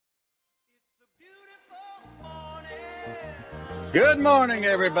Good morning,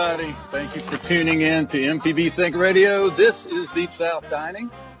 everybody. Thank you for tuning in to MPB Think Radio. This is Deep South Dining,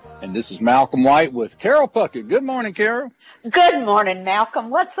 and this is Malcolm White with Carol Puckett. Good morning, Carol. Good morning, Malcolm.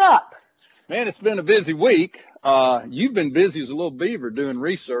 What's up? Man, it's been a busy week. You've been busy as a little beaver doing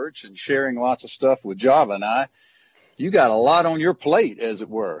research and sharing lots of stuff with Java and I. You got a lot on your plate, as it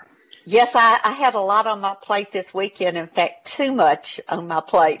were. Yes, I had a lot on my plate this weekend. In fact, too much on my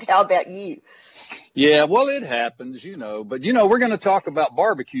plate. How about you? Yeah, well, it happens, But, we're going to talk about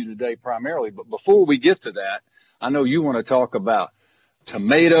barbecue today primarily. But before we get to that, I know you want to talk about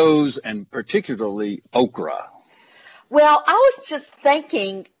tomatoes and particularly okra. Well, I was just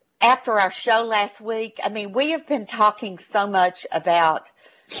thinking after our show last week, we have been talking so much about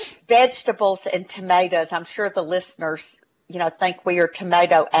vegetables and tomatoes. I'm sure the listeners, think we are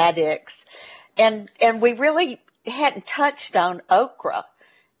tomato addicts. And we really hadn't touched on okra.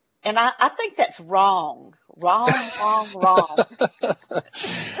 And I think that's wrong. Wrong.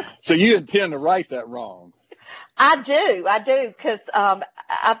 So you intend to right that wrong? I do, because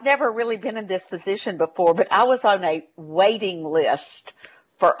I've never really been in this position before, but I was on a waiting list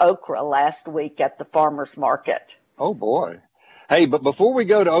for okra last week at the farmer's market. Oh, boy. Hey, but before we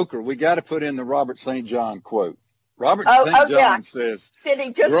go to okra, we got to put in the Robert St. John quote. Robert St. John says, did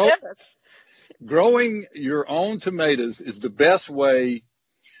he just give us? Growing your own tomatoes is the best way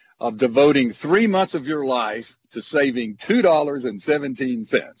of devoting 3 months of your life to saving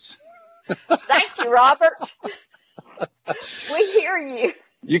 $2.17. Thank you, Robert. We hear you.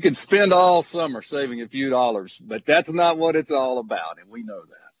 You can spend all summer saving a few dollars, but that's not what it's all about, and we know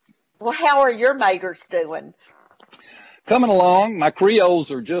that. Well, how are your maters doing? Coming along. My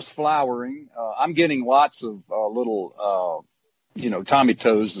Creoles are just flowering. I'm getting lots of little, Tommy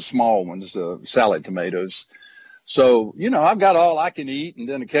Toes, the small ones, salad tomatoes. So, I've got all I can eat, and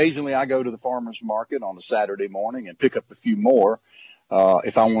then occasionally I go to the farmer's market on a Saturday morning and pick up a few more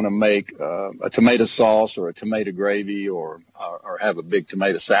if I want to make a tomato sauce or a tomato gravy or have a big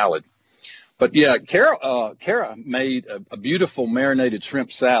tomato salad. But, yeah, Kara made a beautiful marinated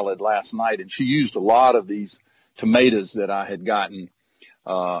shrimp salad last night, and she used a lot of these tomatoes that I had gotten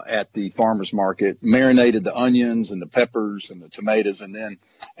at the farmer's market, marinated the onions and the peppers and the tomatoes, and then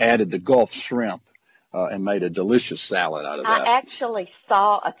added the Gulf shrimp. And made a delicious salad out of that. I actually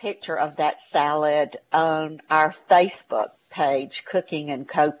saw a picture of that salad on our Facebook page, Cooking and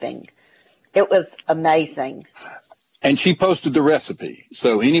Coping. It was amazing. And she posted the recipe.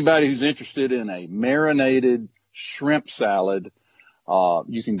 So anybody who's interested in a marinated shrimp salad,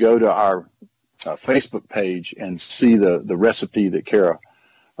 you can go to our Facebook page and see the recipe that Kara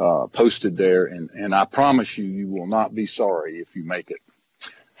posted there. And I promise you will not be sorry if you make it.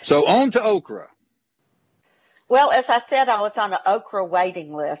 So on to okra. Well, as I said, I was on an okra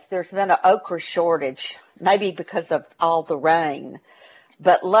waiting list. There's been an okra shortage, maybe because of all the rain.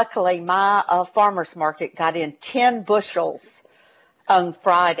 But luckily, my farmer's market got in 10 bushels on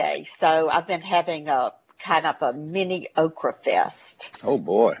Friday. So I've been having a kind of a mini okra fest. Oh,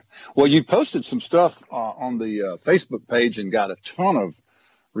 boy. Well, you posted some stuff on the Facebook page and got a ton of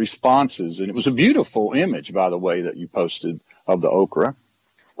responses. And it was a beautiful image, by the way, that you posted of the okra.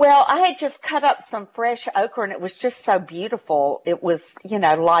 Well, I had just cut up some fresh okra, and it was just so beautiful. It was,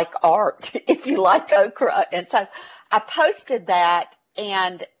 like art, if you like okra. And so I posted that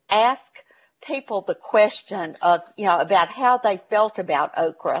and asked people the question of, about how they felt about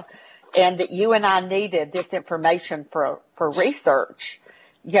okra, and that you and I needed this information for research.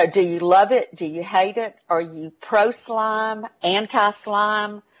 Do you love it? Do you hate it? Are you pro-slime,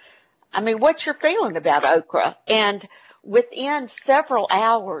 anti-slime? What's your feeling about okra? And within several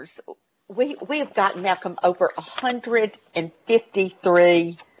hours, we have gotten, Malcolm, over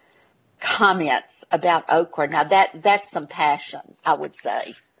 153 comments about okra. Now that's some passion, I would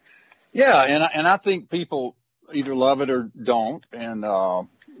say. Yeah, and I think people either love it or don't. And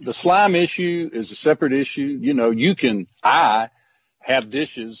the slime issue is a separate issue. I have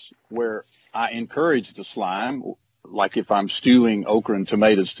dishes where I encourage the slime, like if I'm stewing okra and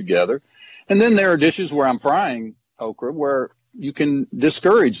tomatoes together. And then there are dishes where I'm frying okra where you can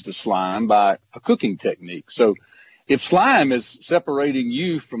discourage the slime by a cooking technique. So if slime is separating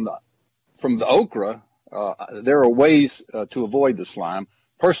you from the okra, there are ways to avoid the slime.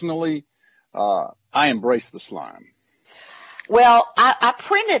 Personally, I embrace the slime. Well, I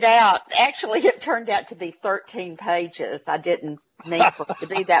printed out, actually it turned out to be 13 pages. I didn't mean for it to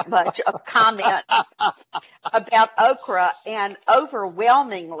be that much of comments about okra, and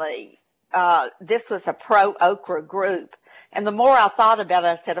overwhelmingly, this was a pro-okra group. And the more I thought about it,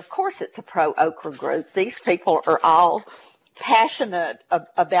 I said, of course it's a pro-okra group. These people are all passionate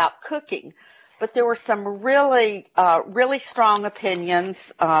about cooking. but there were some really, really strong opinions.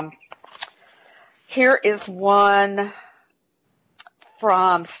 Here is one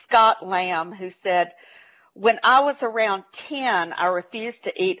from Scott Lamb, who said, when I was around 10, I refused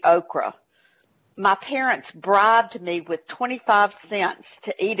to eat okra. My parents bribed me with 25 cents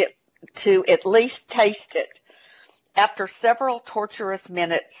to eat it, to at least taste it. After several torturous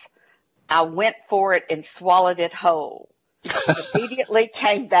minutes, I went for it and swallowed it whole. It immediately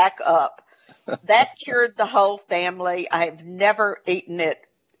came back up. That cured the whole family. I have never eaten it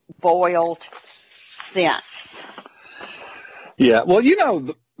boiled since. Yeah, well,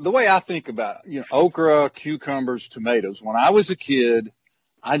 the way I think about it, okra, cucumbers, tomatoes, when I was a kid,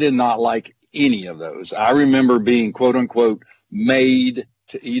 I did not like any of those. I remember being, quote unquote, made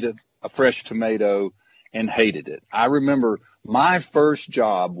to eat a fresh tomato and hated it. I remember my first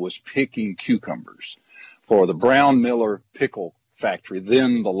job was picking cucumbers for the Brown Miller Pickle Factory,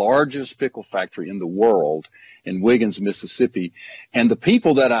 then the largest pickle factory in the world in Wiggins, Mississippi. And the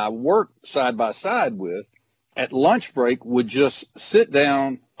people that I worked side by side with at lunch break would just sit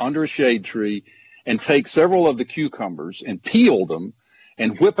down under a shade tree and take several of the cucumbers and peel them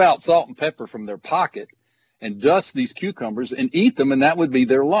and whip out salt and pepper from their pocket and dust these cucumbers and eat them, and that would be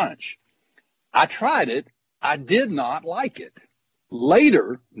their lunch. I tried it. I did not like it.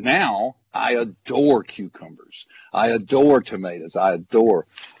 Later, now, I adore cucumbers. I adore tomatoes. I adore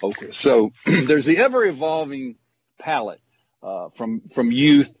okra. So there's the ever-evolving palate from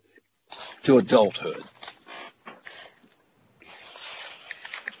youth to adulthood.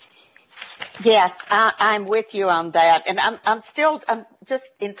 Yes, I'm with you on that. And I'm just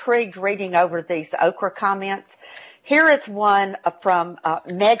intrigued reading over these okra comments. Here is one from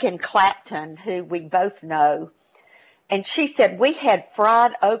Megan Clapton, who we both know. And she said, we had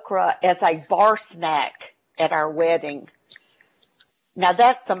fried okra as a bar snack at our wedding. Now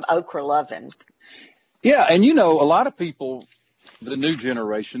that's some okra loving. Yeah, and a lot of people, the new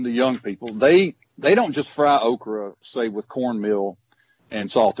generation, the young people, they don't just fry okra, say, with cornmeal and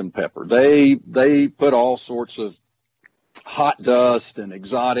salt and pepper. They put all sorts of hot dust and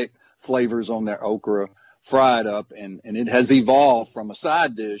exotic flavors on their okra, fry it up, and it has evolved from a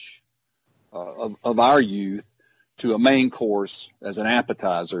side dish of our youth to a main course as an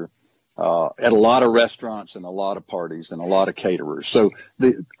appetizer at a lot of restaurants and a lot of parties and a lot of caterers. So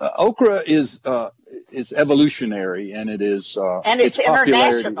the okra is evolutionary, and it is it's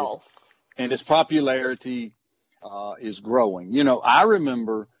international, and its popularity is growing. I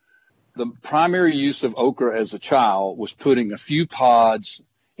remember the primary use of okra as a child was putting a few pods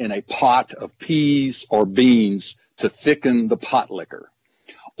in a pot of peas or beans to thicken the pot liquor,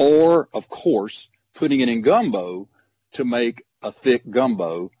 or, of course, putting it in gumbo to make a thick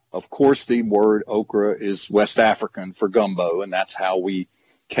gumbo. Of course, the word okra is West African for gumbo, and that's how we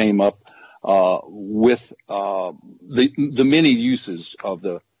came up with the many uses of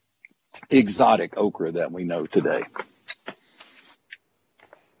the exotic okra that we know today.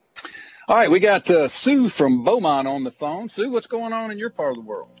 All right, we got Sue from Beaumont on the phone. Sue, what's going on in your part of the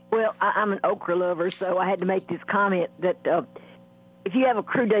world? Well, I'm an okra lover, so I had to make this comment that if you have a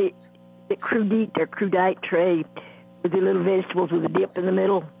crudite tray with the little vegetables with a dip in the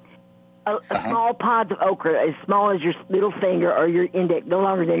middle, a small pod of okra as small as your little finger or your index, no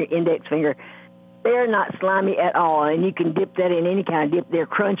longer than your index finger, they're not slimy at all, and you can dip that in any kind of dip. They're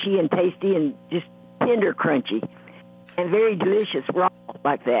crunchy and tasty and just tender crunchy and very delicious raw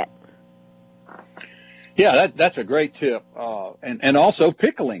like that. Yeah, that's a great tip. And also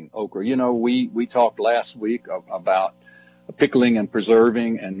pickling okra. We talked last week about pickling and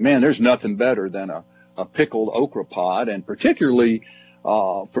preserving, and man, there's nothing better than a pickled okra pod, and particularly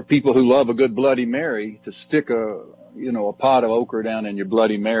for people who love a good Bloody Mary, to stick a pot of okra down in your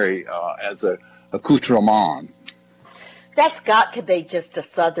Bloody Mary as a accoutrement. That's got to be just a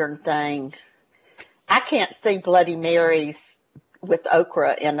Southern thing. I can't see Bloody Marys with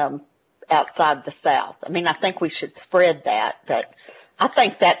okra in them outside the South. I mean, I think we should spread that, but I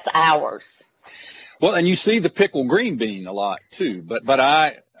think that's ours. Well, and you see the pickled green bean a lot too, but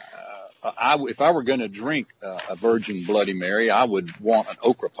I if I were going to drink a virgin Bloody Mary, I would want an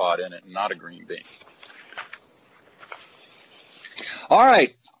okra pod in it and not a green bean. All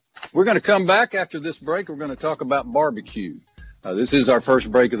right, we're going to come back after this break. We're going to talk about barbecue. This is our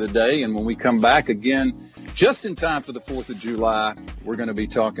first break of the day, and when we come back again, just in time for the 4th of July, we're going to be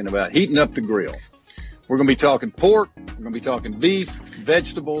talking about heating up the grill. We're going to be talking pork, we're going to be talking beef,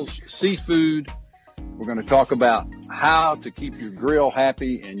 vegetables, seafood. We're going to talk about how to keep your grill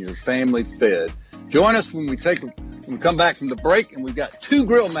happy and your family fed. Join us when we come back from the break, and we've got 2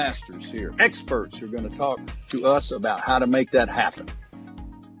 grill masters here, experts who are going to talk to us about how to make that happen.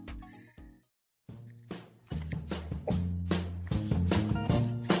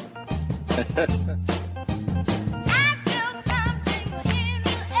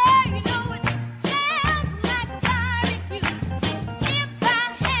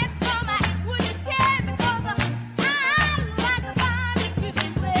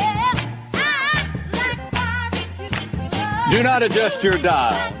 Do not adjust your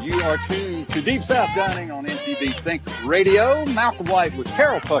dial. You are tuned to Deep South Dining on MPB Think Radio. Malcolm White with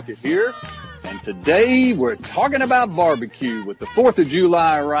Carol Puckett here. And today we're talking about barbecue with the 4th of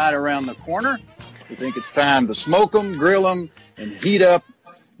July right around the corner. We think it's time to smoke them, grill them, and heat up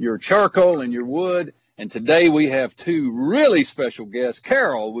your charcoal and your wood. And today we have two really special guests.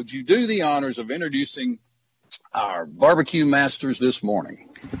 Carol, would you do the honors of introducing our barbecue masters this morning?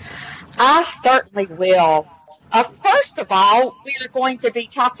 I certainly will. First of all, we are going to be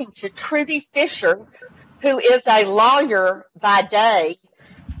talking to Trudy Fisher, who is a lawyer by day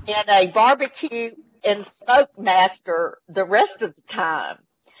and a barbecue and smoke master the rest of the time.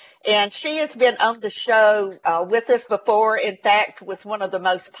 And she has been on the show with us before. In fact, was one of the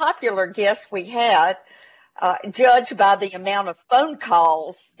most popular guests we had, judged by the amount of phone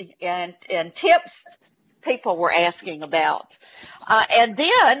calls and tips people were asking about. And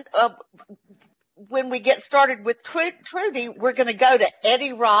then when we get started with Trudy, we're going to go to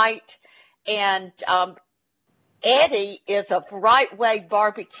Eddie Wright. And Eddie is of Right Way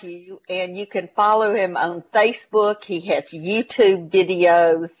Barbecue, and you can follow him on Facebook. He has YouTube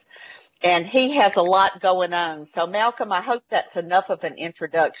videos, and he has a lot going on. So, Malcolm, I hope that's enough of an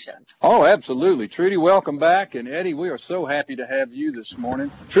introduction. Oh, absolutely. Trudy, welcome back. And, Eddie, we are so happy to have you this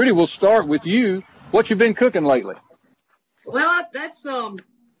morning. Trudy, we'll start with you. What you been cooking lately? Well, that's the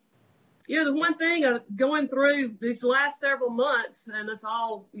one thing going through these last several months, and it's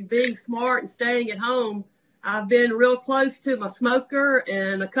all being smart and staying at home, I've been real close to my smoker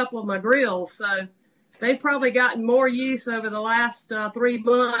and a couple of my grills. So they've probably gotten more use over the last 3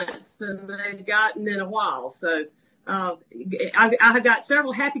 months than they've gotten in a while. So I've got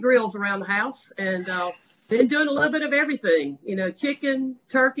several happy grills around the house, and been doing a little bit of everything, chicken,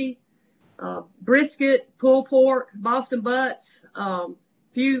 turkey, brisket, pulled pork, Boston butts,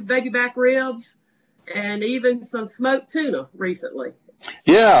 few baby back ribs, and even some smoked tuna recently.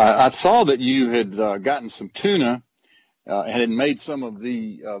 Yeah, I saw that you had gotten some tuna and had made some of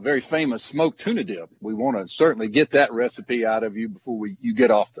the very famous smoked tuna dip. We want to certainly get that recipe out of you before you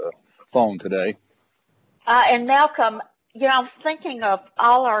get off the phone today. And Malcolm, I'm thinking of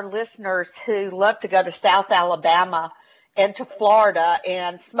all our listeners who love to go to South Alabama and to Florida,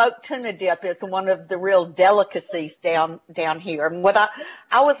 and smoked tuna dip is one of the real delicacies down here. And what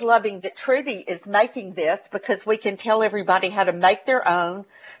I was loving that Trudy is making this, because we can tell everybody how to make their own.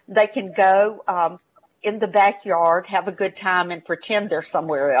 They can go in the backyard, have a good time, and pretend they're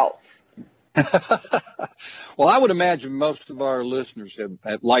somewhere else. Well, I would imagine most of our listeners have,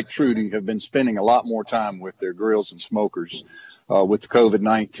 like Trudy, have been spending a lot more time with their grills and smokers with the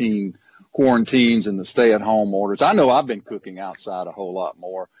COVID-19 quarantines and the stay-at-home orders. I know I've been cooking outside a whole lot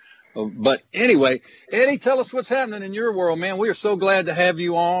more. But anyway, Eddie, tell us what's happening in your world, man. We are so glad to have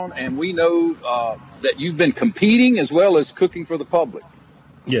you on, and we know that you've been competing as well as cooking for the public.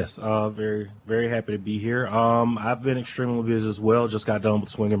 Yes, very, very happy to be here. I've been extremely busy as well. Just got done with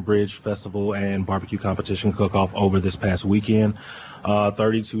Swinging Bridge Festival and Barbecue Competition Cook-Off over this past weekend.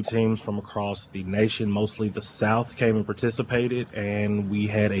 32 teams from across the nation, mostly the South, came and participated, and we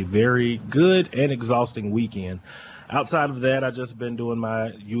had a very good and exhausting weekend. Outside of that, I've just been doing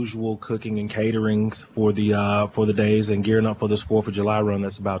my usual cooking and caterings for the days and gearing up for this 4th of July run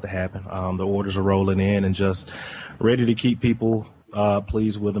that's about to happen. The orders are rolling in and just ready to keep people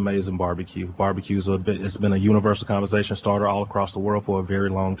pleased with amazing barbecue. It's been a universal conversation starter all across the world for a very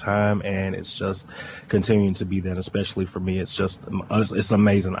long time, and it's just continuing to be that, especially for me. It's an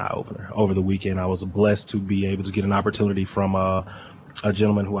amazing eye-opener. Over the weekend, I was blessed to be able to get an opportunity from a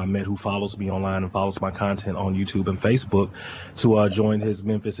gentleman who I met who follows me online and follows my content on YouTube and Facebook to join his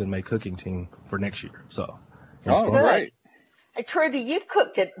Memphis in May cooking team for next year. So, great. Hey, Trudy, you've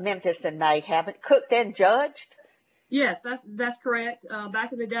cooked at Memphis in May, haven't cooked and judged? Yes, that's correct.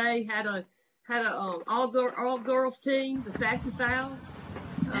 Back in the day, had a all girls team, the Sassy Sows,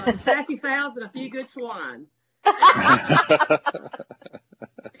 and a few good swine.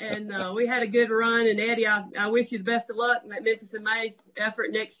 And we had a good run. And Eddie, I wish you the best of luck in that Memphis in May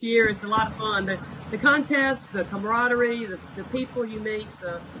effort next year. It's a lot of fun. The contest, the camaraderie, the people you meet,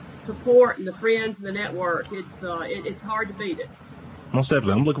 the support, and the friends and the network. It's hard to beat it. Most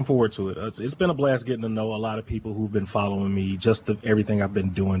definitely. I'm looking forward to it. It's been a blast getting to know a lot of people who've been following me, just everything I've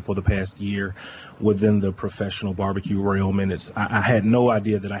been doing for the past year within the professional barbecue realm. And I had no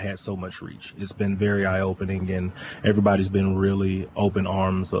idea that I had so much reach. It's been very eye-opening, and everybody's been really open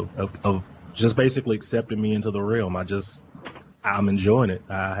arms of just basically accepting me into the realm. I'm enjoying it.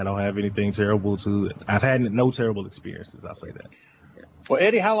 I don't have anything terrible I've had no terrible experiences. I'll say that. Well,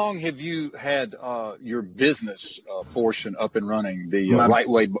 Eddie, how long have you had your business portion up and running, the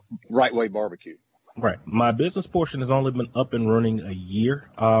Right Way Barbecue? Right. My business portion has only been up and running a year,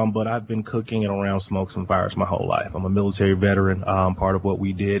 but I've been cooking and around smokes and fires my whole life. I'm a military veteran. Part of what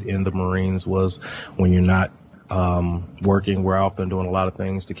we did in the Marines was when you're not working, we're often doing a lot of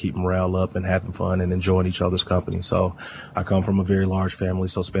things to keep morale up and having fun and enjoying each other's company. So I come from a very large family,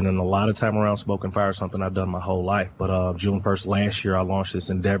 so spending a lot of time around smoke and fire is something I've done my whole life. But June 1st last year, I launched this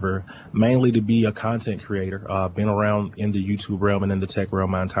endeavor mainly to be a content creator. Been around in the YouTube realm and in the tech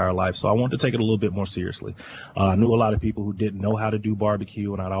realm my entire life, so I wanted to take it a little bit more seriously. I knew a lot of people who didn't know how to do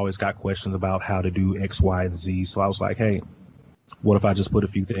barbecue, and I'd always got questions about how to do X, Y, and Z. So I was like, hey, what if I just put a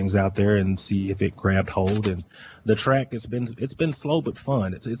few things out there and see if it grabbed hold? And the track, it's been slow but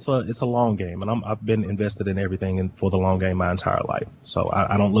fun. It's a long game, and I've been invested in everything for the long game my entire life. So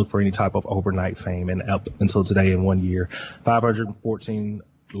I don't look for any type of overnight fame. And up until today, in 1 year, 514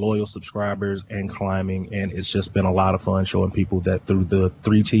 loyal subscribers and climbing, and it's just been a lot of fun showing people that through the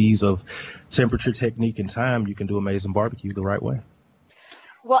 3 T's of temperature, technique, and time, you can do amazing barbecue the right way.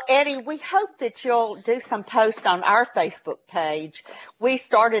 Well, Eddie, we hope that you'll do some posts on our Facebook page. We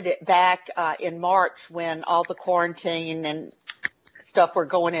started it back in March when all the quarantine and stuff were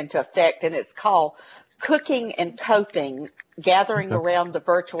going into effect, and it's called Cooking and Coping, Gathering Around the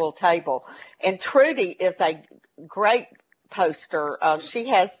Virtual Table. And Trudy is a great poster. She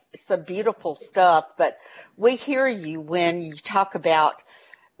has some beautiful stuff, but we hear you when you talk about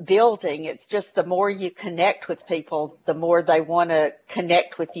building. It's just the more you connect with people, the more they want to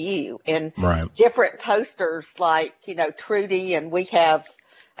connect with you. And different posters like, Trudy, and we have,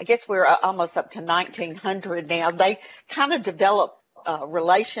 I guess we're almost up to 1,900 now. They kind of develop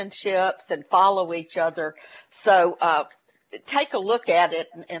relationships and follow each other. So take a look at it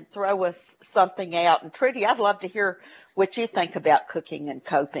and throw us something out. And Trudy, I'd love to hear what you think about Cooking and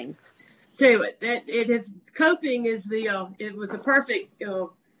Coping. Tell you what, coping is it was a perfect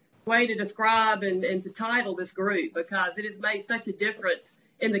way to describe and to title this group, because it has made such a difference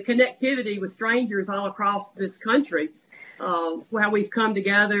in the connectivity with strangers all across this country, how we've come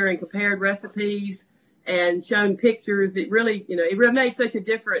together and compared recipes and shown pictures. It really made such a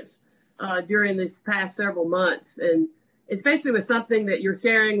difference during this past several months, and especially with something that you're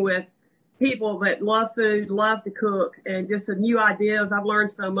sharing with people that love food, love to cook, and just the new ideas. I've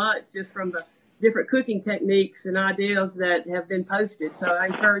learned so much just from the different cooking techniques and ideas that have been posted. So I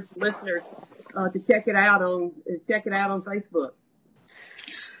encourage listeners to check it out on Facebook.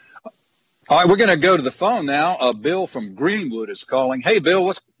 All right, we're going to go to the phone now. Bill from Greenwood is calling. Hey,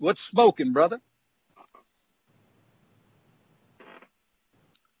 Bill, what's smoking, brother?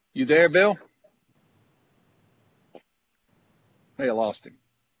 You there, Bill? Hey, I lost him.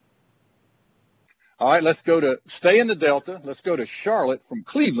 All right, stay in the Delta. Let's go to Charlotte from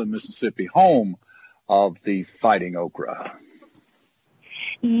Cleveland, Mississippi, home of the Fighting Okra.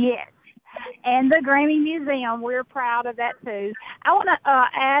 Yes, and the Grammy Museum. We're proud of that, too. I want to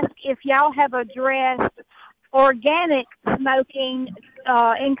ask if y'all have addressed organic smoking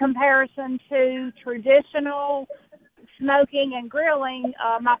in comparison to traditional smoking and grilling.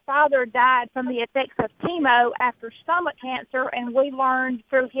 My father died from the effects of chemo after stomach cancer, and we learned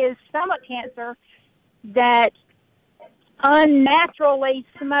through his stomach cancer that unnaturally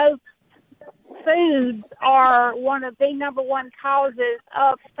smoked foods are one of the number one causes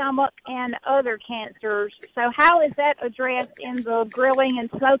of stomach and other cancers. So how is that addressed in the grilling and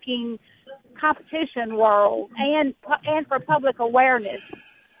smoking competition world and for public awareness?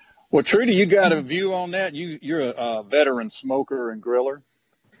 Well, Trudy, you got a view on that? You're a veteran smoker and griller.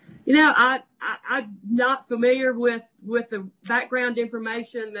 I'm not familiar with the background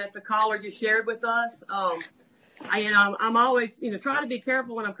information that the caller just shared with us. I'm always, trying to be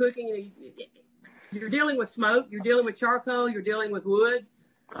careful when I'm cooking. You're dealing with smoke, you're dealing with charcoal, you're dealing with wood.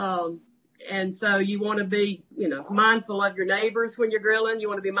 And so you want to be, mindful of your neighbors when you're grilling. You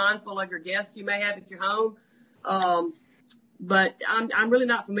want to be mindful of your guests you may have at your home. But I'm really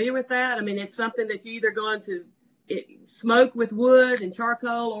not familiar with that. I mean, it's something that you're either going to smoke with wood and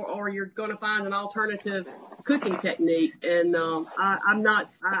charcoal, or you're going to find an alternative cooking technique. And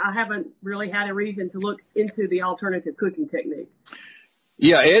I haven't really had a reason to look into the alternative cooking technique.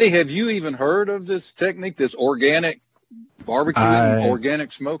 Yeah, Eddie, have you even heard of this technique, this organic barbecuing,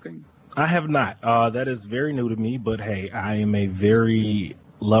 organic smoking? I have not. That is very new to me, but hey, I am a very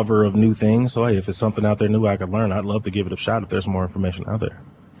lover of new things. So hey, if it's something out there new I could learn, I'd love to give it a shot if there's more information out there.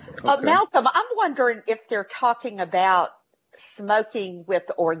 Okay. Malcolm, I'm wondering if they're talking about smoking with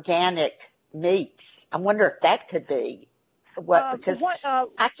organic meats. I wonder if that could be because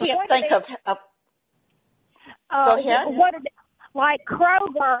I can't think of. Go ahead. Like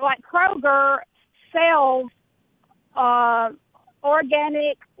Kroger sells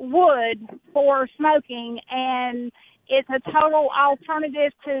organic wood for smoking, and it's a total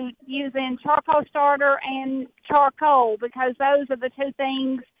alternative to using charcoal starter and charcoal, because those are the two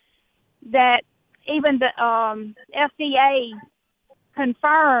things that even the FDA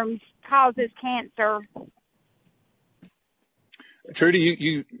confirms causes cancer.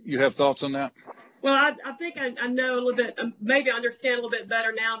 Trudy, you have thoughts on that? Well, I think I know a little bit, maybe I understand a little bit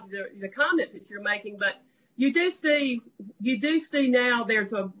better now the comments that you're making, but you do see now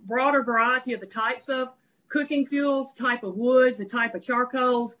there's a broader variety of the types of cooking fuels, type of woods, the type of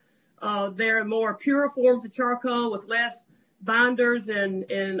charcoals. There are more pure forms of charcoal with less binders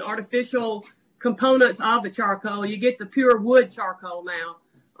and artificial components of the charcoal. You get the pure wood charcoal now.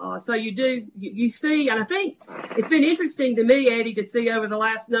 So you see, and I think it's been interesting to me, Eddie, to see over the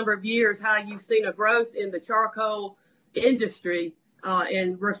last number of years how you've seen a growth in the charcoal industry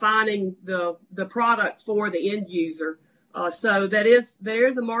and refining the product for the end user. So there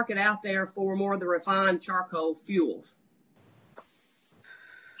is a market out there for more of the refined charcoal fuels.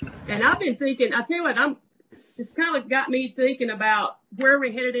 And I've been thinking, I tell you what, it's kind of got me thinking about where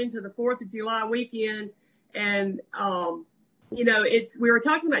we're headed into the 4th of July weekend. And, we were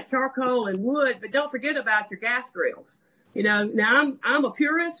talking about charcoal and wood, but don't forget about your gas grills. Now I'm a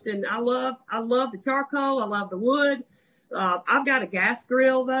purist, and I love the charcoal. I love the wood. I've got a gas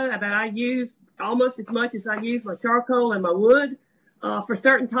grill though that I use almost as much as I use my charcoal and my wood, for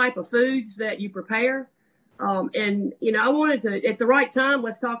certain type of foods that you prepare. I wanted to, at the right time,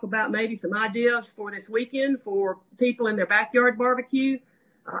 let's talk about maybe some ideas for this weekend for people in their backyard barbecue.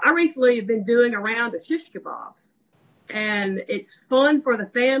 I recently have been doing a round of shish kebabs, and it's fun for the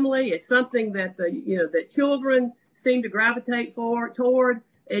family. It's something that that children seem to gravitate toward,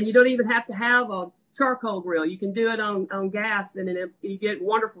 and you don't even have to have a charcoal grill. You can do it on gas, and then you get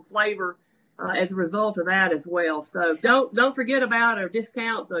wonderful flavor as a result of that as well. So don't forget about or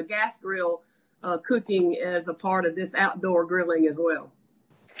discount the gas grill cooking as a part of this outdoor grilling as well.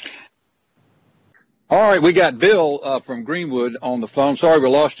 All right, we got Bill from Greenwood on the phone. Sorry we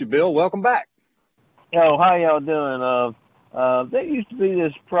lost you, Bill. Welcome back. Yo, how y'all doing? There used to be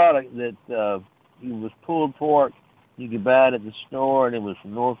this product that it was pulled pork. You could buy it at the store, and it was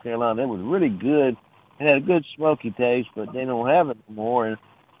from North Carolina. It was really good. It had a good smoky taste, but they don't have it anymore. And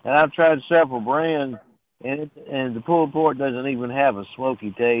I've tried several brands, and the pulled pork doesn't even have a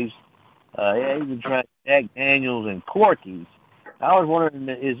smoky taste. I even tried Jack Daniels and Corky's. I was wondering,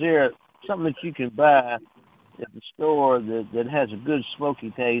 is there something that you can buy at the store that has a good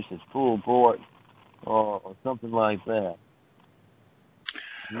smoky taste that's pulled pork or something like that?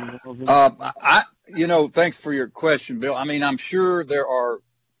 Thanks for your question, Bill. I mean, I'm sure there are,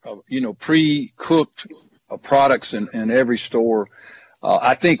 pre-cooked products in every store.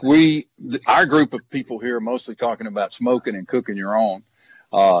 I think our group of people here are mostly talking about smoking and cooking your own.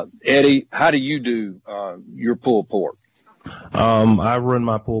 Eddie, how do you do your pulled pork? I run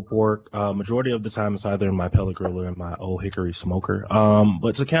my pulled pork. Majority of the time it's either in my pellet griller or my old hickory smoker.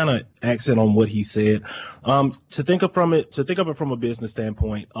 But to kind of accent on what he said, to think of it from a business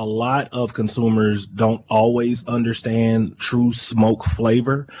standpoint, a lot of consumers don't always understand true smoke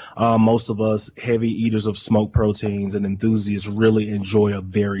flavor. Most of us heavy eaters of smoke proteins and enthusiasts really enjoy a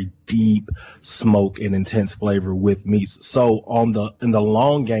very deep smoke and intense flavor with meats. So in the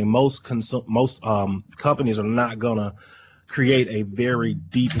long game, most companies are not gonna create a very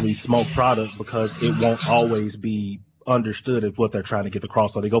deeply smoked product because it won't always be understood as what they're trying to get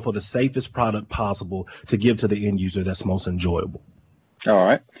across. So they go for the safest product possible to give to the end user that's most enjoyable. All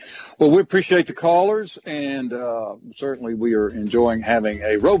right. Well, we appreciate the callers, and certainly we are enjoying having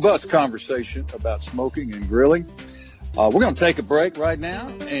a robust conversation about smoking and grilling. We're going to take a break right now,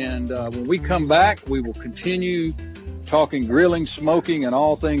 and when we come back, we will continue talking grilling, smoking, and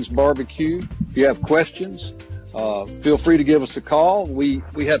all things barbecue. If you have questions, feel free to give us a call. We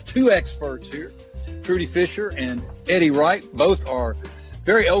have two experts here, Trudy Fisher and Eddie Wright. Both are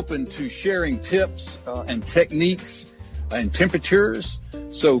very open to sharing tips and techniques and temperatures.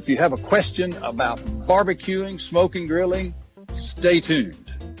 So if you have a question about barbecuing, smoking, grilling, stay tuned.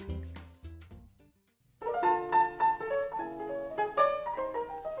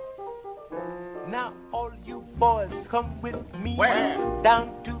 Now all you boys come with me. Where?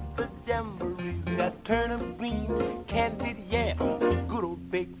 Down to the jamboree. We got turnip greens, candied yam, good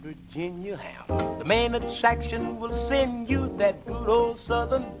old baked Virginia ham. The main attraction will send you that good old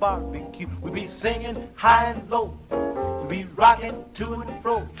southern barbecue. We'll be singing high and low. We'll be rocking to and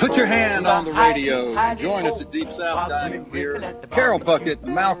fro. Put your hand on the radio and join us at Deep South Dining here. Carol Puckett,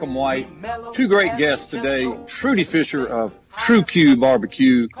 Malcolm White, two great guests today. Trudy Fisher of True Q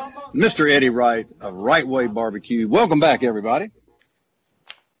Barbecue, Mr. Eddie Wright of Right Way Barbecue. Welcome back, everybody.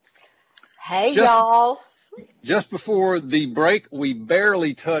 Hey, y'all. Just before the break, we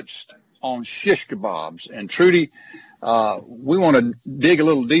barely touched on shish kebabs. And Trudy, we want to dig a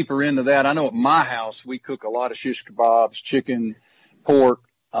little deeper into that. I know at my house, we cook a lot of shish kebabs, chicken, pork,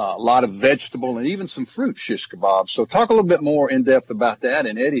 a lot of vegetable, and even some fruit shish kebabs. So talk a little bit more in depth about that.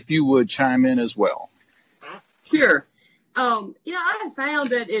 And Eddie, if you would chime in as well. Sure. I have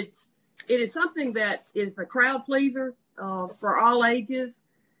found that it is something that is a crowd pleaser for all ages,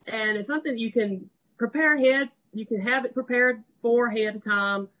 and it's something you can prepare ahead. You can have it prepared for ahead of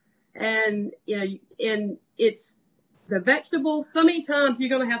time, and and it's the vegetables. So many times you're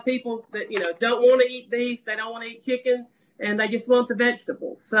going to have people that don't want to eat beef, they don't want to eat chicken, and they just want the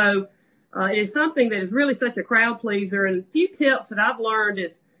vegetables. So it is something that is really such a crowd pleaser. And a few tips that I've learned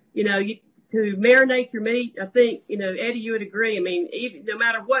is to marinate your meat. I think, Eddie, you would agree. I mean, even, no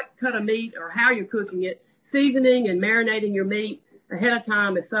matter what cut of meat or how you're cooking it, seasoning and marinating your meat ahead of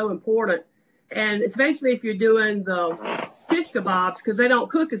time is so important. And especially if you're doing the shish kebabs, because they don't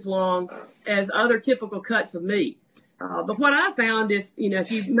cook as long as other typical cuts of meat. But what I found is,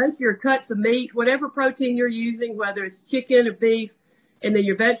 if you make your cuts of meat, whatever protein you're using, whether it's chicken or beef, and then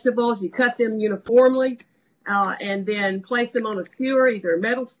your vegetables, you cut them uniformly. And then place them on a skewer, either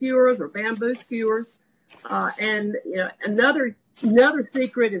metal skewers or bamboo skewers. Another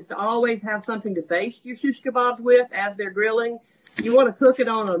secret is to always have something to baste your shish kebabs with as they're grilling. You want to cook it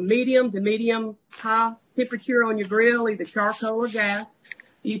on a medium to medium high temperature on your grill, either charcoal or gas.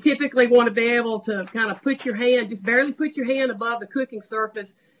 You typically want to be able to kind of just barely put your hand above the cooking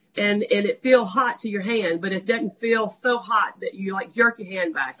surface and it feel hot to your hand, but it doesn't feel so hot that you jerk your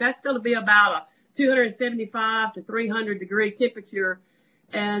hand back. That's going to be about a 275 to 300 degree temperature.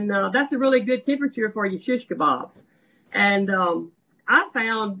 And that's a really good temperature for your shish kebabs. And I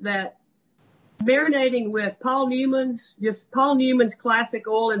found that marinating with Paul Newman's classic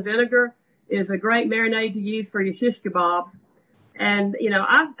oil and vinegar is a great marinade to use for your shish kebabs. And,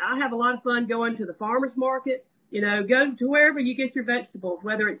 I have a lot of fun going to the farmer's market. Go to wherever you get your vegetables,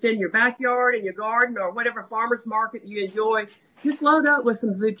 whether it's in your backyard, in your garden, or whatever farmer's market you enjoy. Just load up with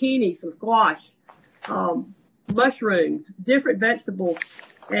some zucchini, some squash, mushrooms, different vegetables,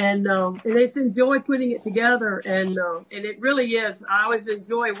 and it's enjoy putting it together. And it really is. I always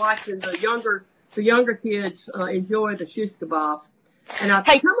enjoy watching the younger kids enjoy the shish kebabs. And I've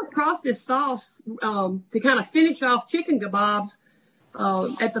come across this sauce to kind of finish off chicken kebabs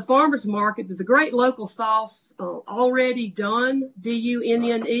at the farmer's market. There's a great local sauce, already done,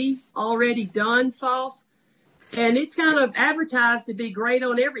 D-U-N-N-E, already done sauce. And it's kind of advertised to be great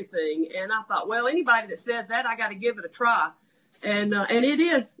on everything. And I thought, well, anybody that says that, I got to give it a try. And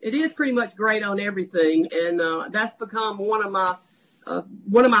it is pretty much great on everything. And that's become one of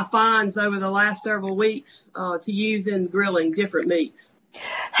my finds over the last several weeks to use in grilling different meats.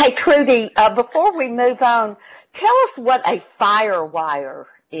 Hey, Trudy, before we move on, tell us what a fire wire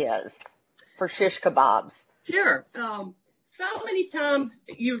is for shish kebabs. Sure. So many times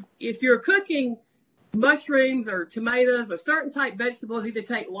if you're cooking mushrooms or tomatoes or certain type vegetables, either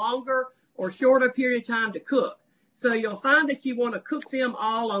take longer or shorter period of time to cook. So you'll find that you want to cook them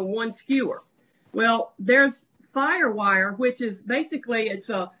all on one skewer. Well, there's fire wire, which is basically it's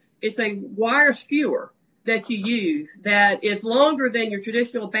a wire skewer that you use that is longer than your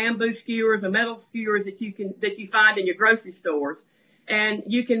traditional bamboo skewers or metal skewers that you find in your grocery stores. And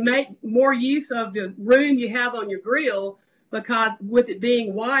you can make more use of the room you have on your grill, because with it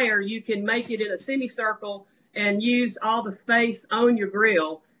being wire, you can make it in a semicircle and use all the space on your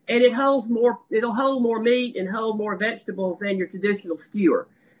grill. And it'll hold more meat and hold more vegetables than your traditional skewer.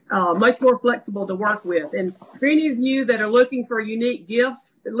 Much more flexible to work with. And for any of you that are looking for unique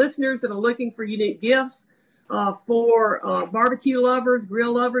gifts, listeners that are looking for unique gifts, for barbecue lovers,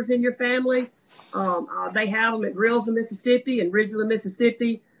 grill lovers in your family, they have them at Grills of Mississippi and Ridgeland,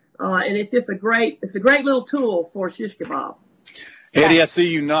 Mississippi. And it's a great little tool for shish kebab. Eddie, I see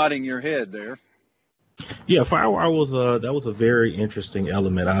you nodding your head there. Yeah, FireWire was a very interesting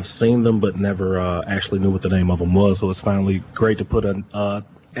element. I've seen them, but never actually knew what the name of them was. So it's finally great to put an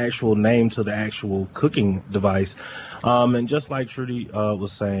actual name to the actual cooking device. And just like Trudy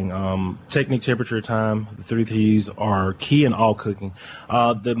was saying, technique, temperature, time, the 3 T's are key in all cooking.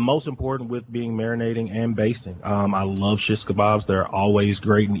 The most important with being marinating and basting. I love shish kebabs. They're always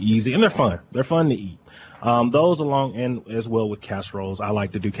great and easy, and they're fun. They're fun to eat. Those along and as well with casseroles. I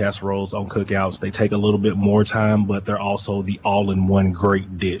like to do casseroles on cookouts. They take a little bit more time, but they're also the all-in-one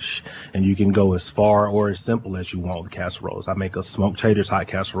great dish. And you can go as far or as simple as you want with casseroles. I make a smoked tater tot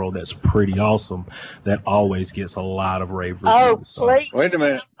casserole that's pretty awesome. That always gets a lot of rave reviews. Oh, please. Wait a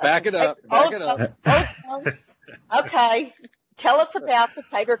minute. Back it up. Back it up. Okay. Tell us about the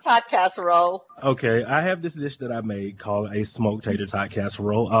tater tot casserole. Okay, I have this dish that I made called a smoked tater tot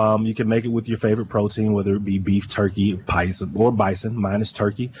casserole. You can make it with your favorite protein, whether it be beef, turkey, bison, or bison. Mine is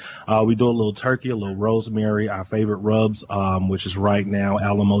turkey. We do a little turkey, a little rosemary, our favorite rubs, which is right now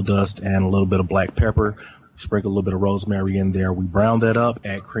Alamo dust and a little bit of black pepper. Sprinkle a little bit of rosemary in there. We brown that up,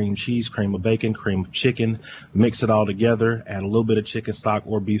 add cream cheese, cream of bacon, cream of chicken, mix it all together, add a little bit of chicken stock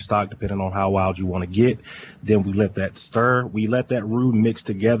or beef stock, depending on how wild you want to get. Then we let that stir. We let that roux mix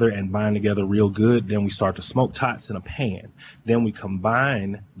together and bind together real good. Then we start to smoke tots in a pan. Then we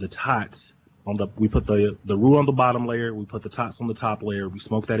combine the tots. We put the roux on the bottom layer. We put the tots on the top layer. We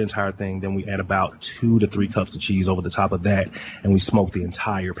smoke that entire thing. Then we add about 2 to 3 cups of cheese over the top of that, and we smoke the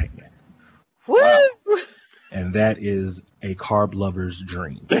entire pan. Woo! And that is a carb lover's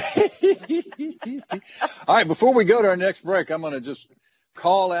dream. All right, before we go to our next break, I'm going to just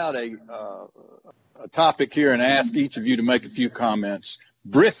call out a topic here and ask each of you to make a few comments.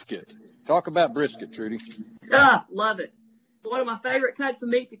 Brisket. Talk about brisket, Trudy. Love it. One of my favorite cuts of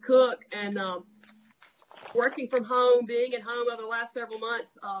meat to cook, and working from home, being at home over the last several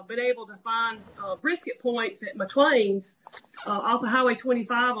months, been able to find brisket points at McLean's off of Highway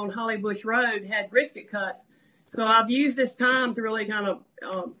 25 on Holly Bush Road had brisket cuts. So I've used this time to really kind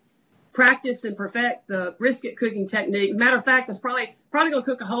of practice and perfect the brisket cooking technique. Matter of fact, I was probably going to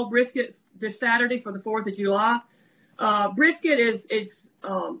cook a whole brisket this Saturday for the 4th of July. Brisket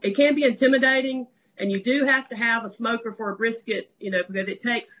it can be intimidating, and you do have to have a smoker for a brisket, because it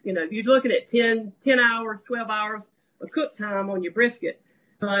takes, you're looking at 10 hours, 12 hours of cook time on your brisket.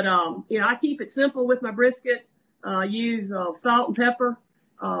 But, I keep it simple with my brisket. Use salt and pepper.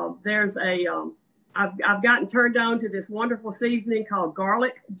 There's I've gotten turned on to this wonderful seasoning called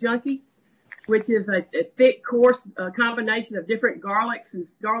Garlic Junkie, which is a thick, coarse combination of different garlics and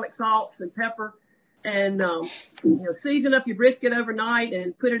garlic salts and pepper. And, season up your brisket overnight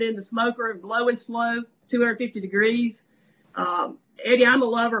and put it in the smoker, low and slow, 250 degrees. Eddie, I'm a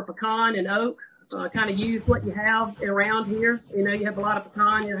lover of pecan and oak. Kind of use what you have around here. You have a lot of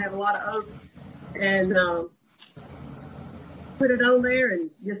pecan, you have a lot of oak. And put it on there and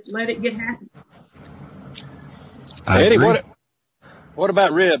just let it get happy. Eddie, what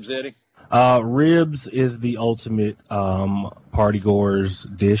about ribs, Eddie? Ribs is the ultimate party goer's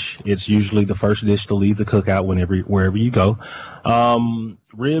dish. It's usually the first dish to leave the cookout wherever you go.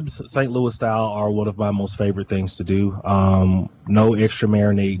 Ribs, St. Louis style, are one of my most favorite things to do. No extra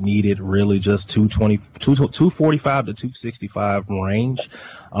marinade needed, really just 245 to 265 range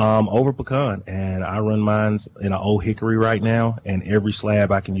over pecan. And I run mines in an Old Hickory right now, and every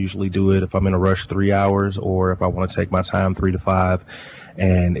slab I can usually do it if I'm in a rush 3 hours, or if I want to take my time 3 to 5.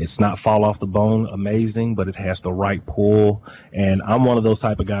 And it's not fall off the bone amazing, but it has the right pull. And I'm one of those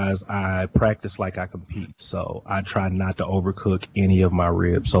type of guys, I practice like I compete. So I try not to overcook any of my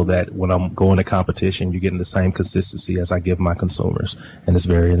ribs so that when I'm going to competition, you're getting the same consistency as I give my consumers. And it's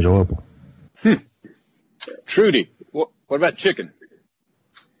very enjoyable. Trudy, what about chicken?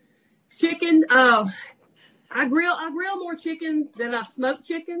 Chicken, I grill more chicken than I smoke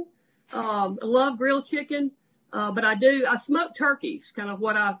chicken. I love grilled chicken. But I smoke turkeys, kind of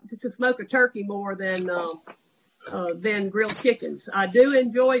to smoke a turkey more than grilled chickens. I do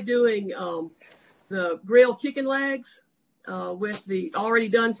enjoy doing, the grilled chicken legs, with the already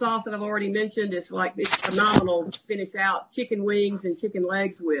done sauce that I've already mentioned. It's phenomenal to finish out chicken wings and chicken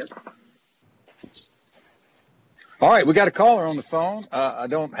legs with. All right. We got a caller on the phone. I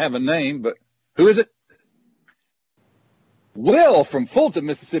don't have a name, but who is it? Will from Fulton,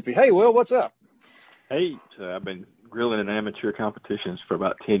 Mississippi. Hey, Will, what's up? Hey, I've been grilling in amateur competitions for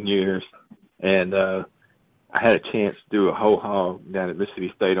about 10 years, and I had a chance to do a whole hog down at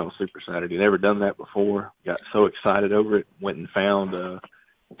Mississippi State on Super Saturday. Never done that before. Got so excited over it. Went and found a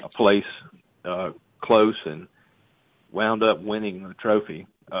place close and wound up winning the trophy.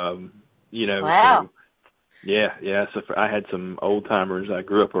 Wow. Yeah. So I had some old timers I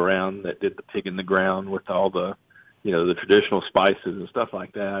grew up around that did the pig in the ground with all the, the traditional spices and stuff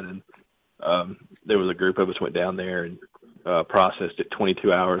like that. And there was a group of us went down there and processed it.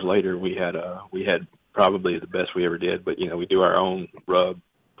 22 hours later, we had probably the best we ever did. But we do our own rub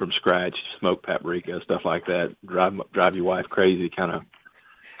from scratch, smoked paprika, stuff like that. Drive your wife crazy, kind of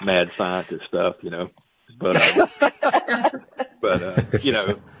mad scientist stuff, But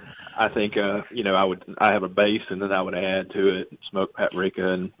I think I have a base, and then I would add to it smoked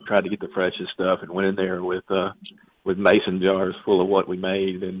paprika and try to get the freshest stuff, and went in there with mason jars full of what we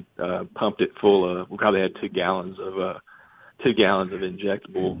made, and pumped it full of. We probably had 2 gallons of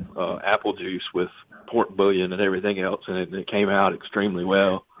injectable apple juice with pork bouillon and everything else, and it came out extremely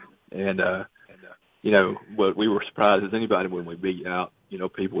well. And what we were surprised as anybody when we beat out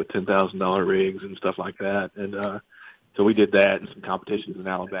people with $10,000 rigs and stuff like that, and so we did that in some competitions in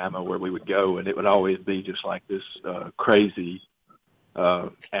Alabama where we would go, and it would always be just like this crazy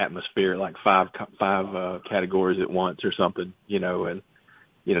atmosphere, like five categories at once or something, and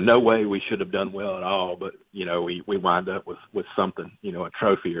no way we should have done well at all, but we wind up with something, a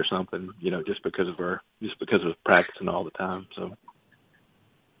trophy or something, just because of practicing all the time. So.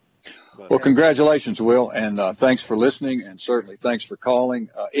 Well, congratulations, Will, and thanks for listening, and certainly thanks for calling.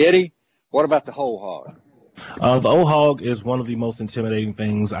 Eddie, what about the whole hog? The whole hog is one of the most intimidating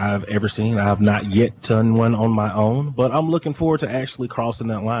things I've ever seen. I have not yet done one on my own, but I'm looking forward to actually crossing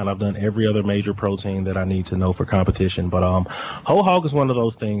that line. I've done every other major protein that I need to know for competition, but whole hog is one of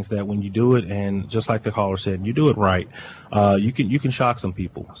those things that when you do it, and just like the caller said, you do it right, you can shock some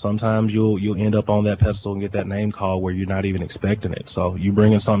people. Sometimes you'll end up on that pedestal and get that name call where you're not even expecting it. So you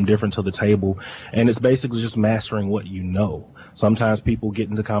bring in something different to the table, and it's basically just mastering what you know. Sometimes people get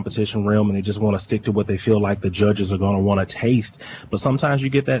into competition realm and they just want to stick to what they feel like the judges are going to want to taste, but sometimes you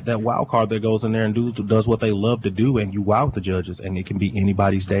get that wild card that goes in there and does what they love to do, and you wow the judges, and it can be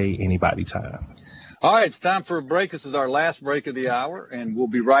anybody's day, anybody's time. All right, it's time for a break. This is our last break of the hour, and we'll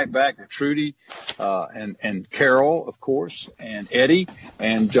be right back with Trudy and Carol, of course, and Eddie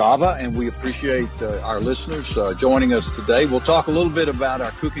and Java, and we appreciate our listeners joining us today. We'll talk a little bit about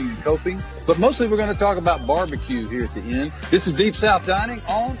our cooking and coping, but mostly we're going to talk about barbecue here at the end. This is Deep South Dining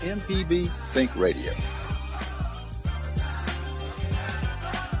on MPB Think Radio.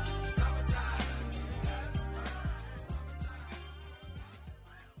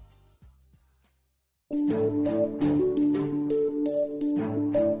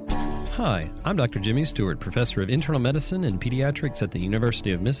 Hi, I'm Dr. Jimmy Stewart, Professor of Internal Medicine and Pediatrics at the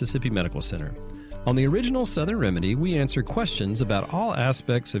University of Mississippi Medical Center. On the original Southern Remedy, we answer questions about all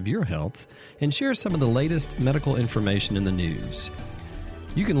aspects of your health and share some of the latest medical information in the news.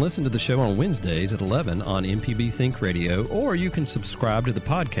 You can listen to the show on Wednesdays at 11 on MPB Think Radio, or you can subscribe to the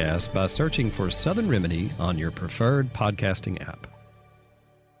podcast by searching for Southern Remedy on your preferred podcasting app.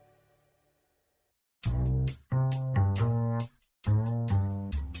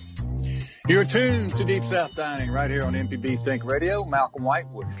 You're tuned to Deep South Dining right here on MPB Think Radio. Malcolm White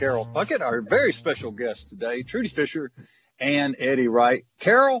with Carol Puckett, our very special guest today, Trudy Fisher and Eddie Wright.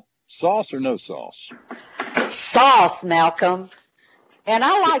 Carol, sauce or no sauce? Sauce, Malcolm. And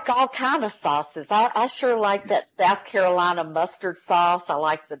I like all kind of sauces. I sure like that South Carolina mustard sauce. I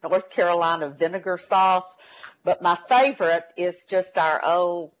like the North Carolina vinegar sauce. But my favorite is just our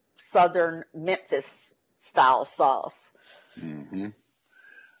old Southern Memphis style sauce. Mm-hmm.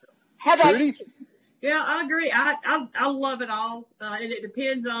 How about Trudy? Yeah, I agree. I love it all, and it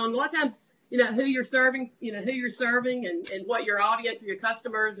depends on a lot of times, who you're serving, and what your audience or your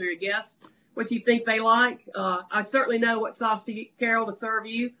customers or your guests, what you think they like. I certainly know what sauce to get Carol to serve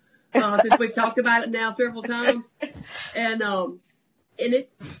you, since we've talked about it now several times, and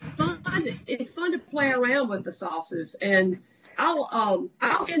it's fun. It's fun to play around with the sauces, and I'll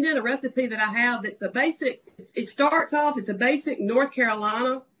send in a recipe that I have that's a basic. It starts off. It's a basic North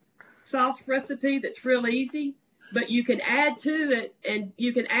Carolina sauce recipe that's real easy, but you can add to it, and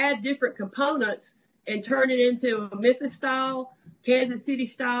you can add different components and turn it into a Memphis style, Kansas City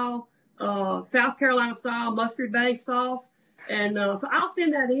style, South Carolina style mustard based sauce. And so I'll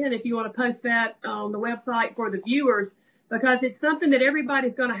send that in if you want to post that on the website for the viewers, because it's something that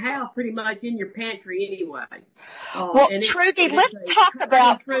everybody's going to have pretty much in your pantry anyway. Well, Trudy, let's talk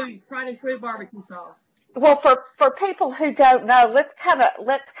about tried and true barbecue sauce. Well, for people who don't know, let's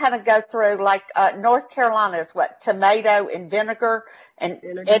kind of go through, like, North Carolina is what? Tomato and vinegar. And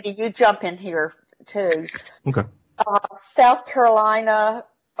Eddie, you jump in here too. Okay. South Carolina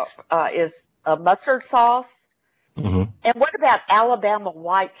is a mustard sauce. Mm-hmm. And what about Alabama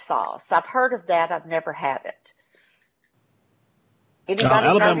white sauce? I've heard of that. I've never had it.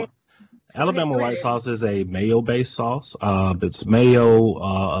 Anybody know? Alabama white sauce is a mayo-based sauce. It's mayo,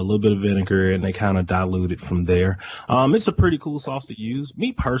 a little bit of vinegar, and they kind of dilute it from there. It's a pretty cool sauce to use.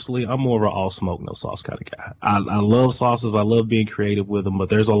 Me personally, I'm more of an all smoke, no sauce kind of guy. I love sauces. I love being creative with them, but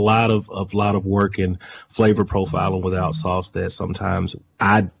there's a lot of work and flavor profiling without sauce that sometimes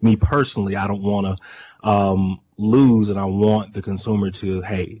me personally, I don't want to lose, and I want the consumer to,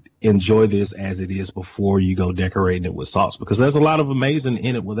 hey, enjoy this as it is before you go decorating it with sauce, because there's a lot of amazing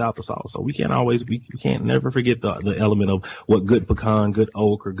in it without the sauce. So we can't never forget the element of what good pecan, good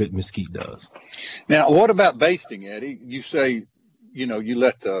oak, or good mesquite does. Now, what about basting, Eddie? You say, you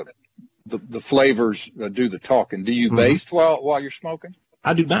let the flavors do the talking. Do you baste while you're smoking?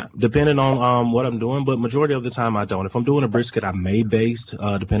 I do not, depending on what I'm doing, but majority of the time I don't. If I'm doing a brisket, I may baste,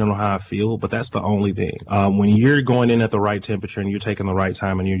 depending on how I feel, but that's the only thing. When you're going in at the right temperature and you're taking the right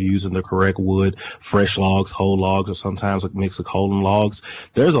time and you're using the correct wood, fresh logs, whole logs, or sometimes a mix of coal and logs,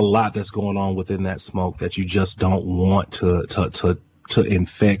 there's a lot that's going on within that smoke that you just don't want to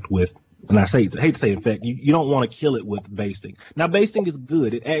infect with. And I hate to say infect, you don't want to kill it with basting. Now, basting is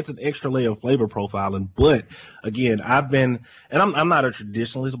good. It adds an extra layer of flavor profiling. But again, I'm not a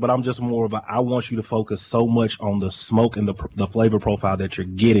traditionalist, but I'm just more of I want you to focus so much on the smoke and the flavor profile that you're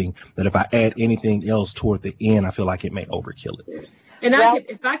getting that if I add anything else toward the end, I feel like it may overkill it. And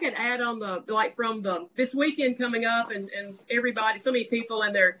if I could add on from this weekend coming up and everybody, so many people,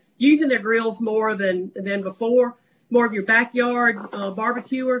 and they're using their grills more than before, more of your backyard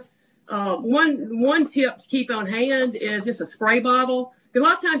barbecuer. One tip to keep on hand is just a spray bottle. A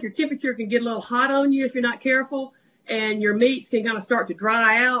lot of times your temperature can get a little hot on you if you're not careful, and your meats can kind of start to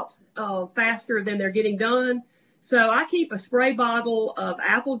dry out faster than they're getting done. So I keep a spray bottle of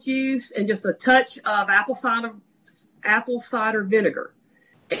apple juice and just a touch of apple cider vinegar.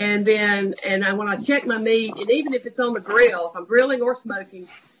 And when I check my meat, and even if it's on the grill, if I'm grilling or smoking,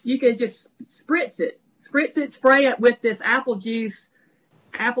 you can just spray it with this apple juice,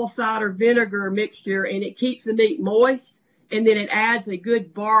 apple cider vinegar mixture, and it keeps the meat moist, and then it adds a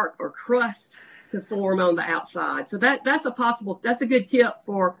good bark or crust to form on the outside. So that's a good tip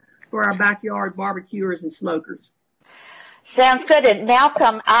for our backyard barbecuers and smokers. Sounds good. And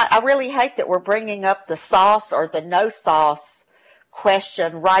Malcolm, I really hate that we're bringing up the sauce or the no sauce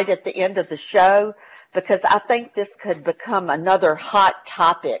question right at the end of the show, because I think this could become another hot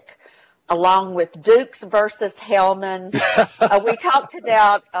topic, along with Dukes versus Hellman. We talked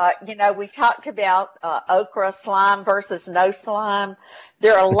about, okra slime versus no slime.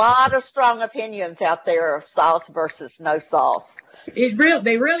 There are a lot of strong opinions out there of sauce versus no sauce. They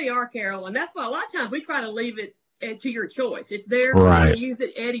really are, Carol. And that's why a lot of times we try to leave it to your choice. It's there. Right. You use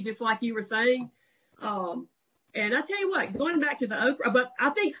it, Eddie, just like you were saying. And I tell you what, going back to the okra, but I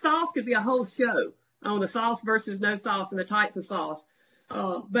think sauce could be a whole show on the sauce versus no sauce and the types of sauce.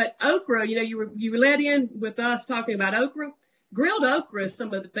 But okra, you led in with us talking about okra. Grilled okra is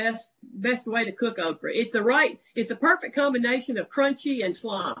some of the best way to cook okra. It's a perfect combination of crunchy and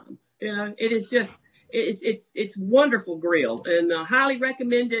slime. It is just, it's wonderful grilled, and highly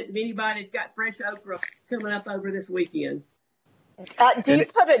recommend it if anybody's got fresh okra coming up over this weekend. Do you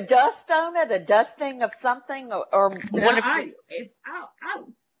put a dust on it, a dusting of something, or I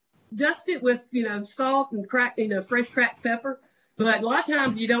dust it with, salt and fresh cracked pepper. But a lot of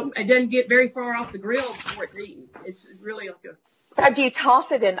times it doesn't get very far off the grill before it's eaten. It's really good. So do you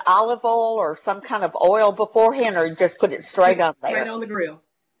toss it in olive oil or some kind of oil beforehand, or just put it straight on there? Straight on the grill.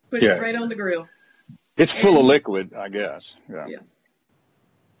 Put it straight on the grill. It's full of liquid, I guess. Yeah.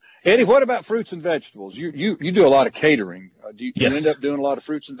 Eddie, what about fruits and vegetables? You do a lot of catering. Do you end up doing a lot of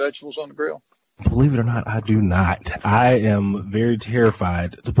fruits and vegetables on the grill? Believe it or not, I do not. I am very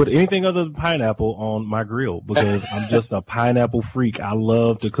terrified to put anything other than pineapple on my grill because I'm just a pineapple freak. I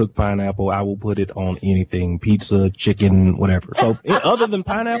love to cook pineapple. I will put it on anything, pizza, chicken, whatever. So other than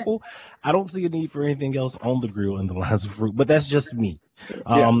pineapple, I don't see a need for anything else on the grill in the lines of fruit, but that's just me.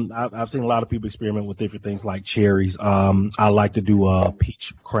 I've seen a lot of people experiment with different things like cherries. I like to do a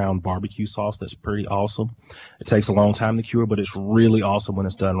peach crown barbecue sauce. That's pretty awesome. It takes a long time to cure, but it's really awesome when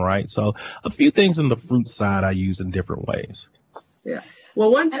it's done right. So a few things in the fruit side I use in different ways. Yeah.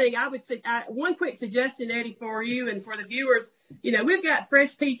 Well, one thing I would say, one quick suggestion, Eddie, for you and for the viewers, we've got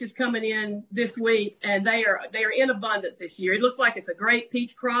fresh peaches coming in this week, and they are in abundance this year. It looks like it's a great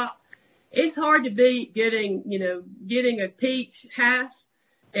peach crop. It's hard to beat getting a peach hash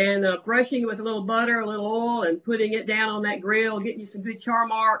and brushing it with a little butter, a little oil, and putting it down on that grill, getting you some good char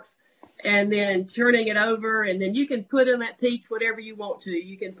marks, and then turning it over, and then you can put in that peach whatever you want to.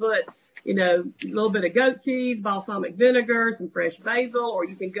 You can put a little bit of goat cheese, balsamic vinegar, some fresh basil, or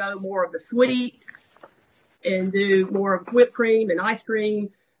you can go more of the sweet and do more of whipped cream and ice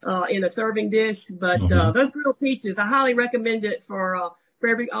cream. in a serving dish. But those grilled peaches, I highly recommend it for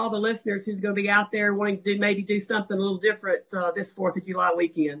all the listeners who's going to be out there wanting to maybe do something a little different this 4th of July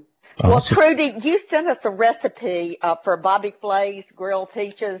weekend. Well, Trudy, you sent us a recipe for Bobby Flay's grilled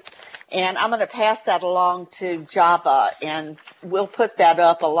peaches, and I'm going to pass that along to Java, and we'll put that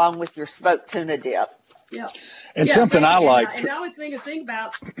up along with your smoked tuna dip. Yeah. And something I like. And I always think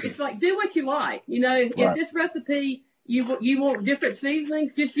about, it's like, do what you like. You know, if this recipe, you want different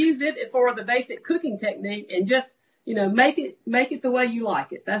seasonings, just use it for the basic cooking technique and just, you know, make it the way you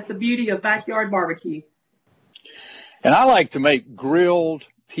like it. That's the beauty of backyard barbecue. And I like to make grilled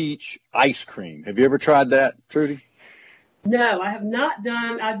peach ice cream. Have you ever tried that, Trudy? No, I have not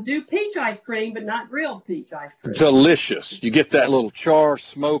done. I do peach ice cream, but not grilled peach ice cream. Delicious. You get that little char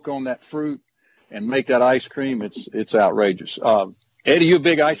smoke on that fruit and make that ice cream. It's outrageous. Eddie, you a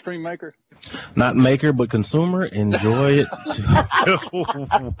big ice cream maker? Not maker, but consumer. Enjoy it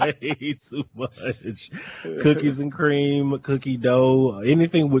way too much. Cookies and cream, cookie dough,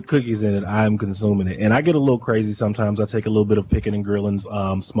 anything with cookies in it, I'm consuming it. And I get a little crazy sometimes. I take a little bit of Pickin' and Grilling's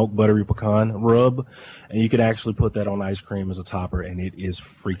smoked buttery pecan rub, and you can actually put that on ice cream as a topper, and it is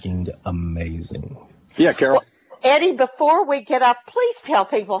freaking amazing. Yeah, Carol. Eddie, before we get up, please tell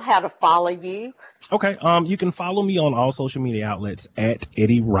people how to follow you. Okay. You can follow me on all social media outlets at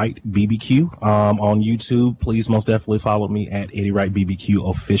Eddie Wright BBQ. On YouTube, please most definitely follow me at Eddie Wright BBQ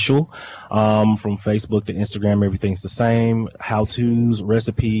official. From Facebook to Instagram, everything's the same. How-tos,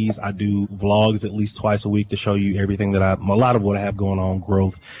 recipes. I do vlogs at least twice a week to show you everything a lot of what I have going on,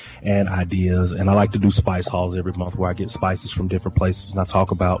 growth and ideas. And I like to do spice hauls every month where I get spices from different places and I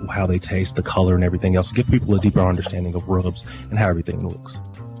talk about how they taste, the color and everything else to give people a deeper understanding of rubs and how everything looks.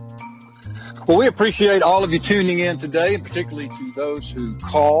 Well, we appreciate all of you tuning in today, and particularly to those who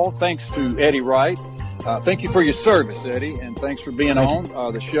called. Thanks to Eddie Wright. Thank you for your service, Eddie, and thanks for being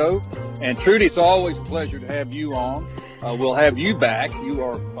on the show. And Trudy, it's always a pleasure to have you on. We'll have you back. You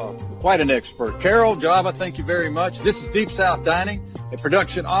are quite an expert. Carol, Java, thank you very much. This is Deep South Dining, a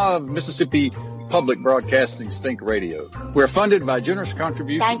production of Mississippi Public Broadcasting Think Radio. We're funded by generous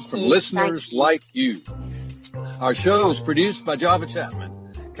contributions from listeners like you. Our show is produced by Java Chapman.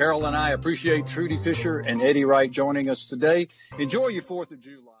 Carol and I appreciate Trudy Fisher and Eddie Wright joining us today. Enjoy your 4th of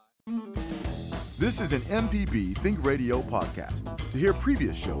July. This is an MPB Think Radio podcast. To hear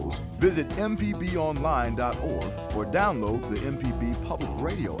previous shows, visit mpbonline.org or download the MPB Public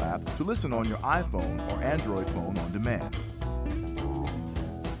Radio app to listen on your iPhone or Android phone on demand.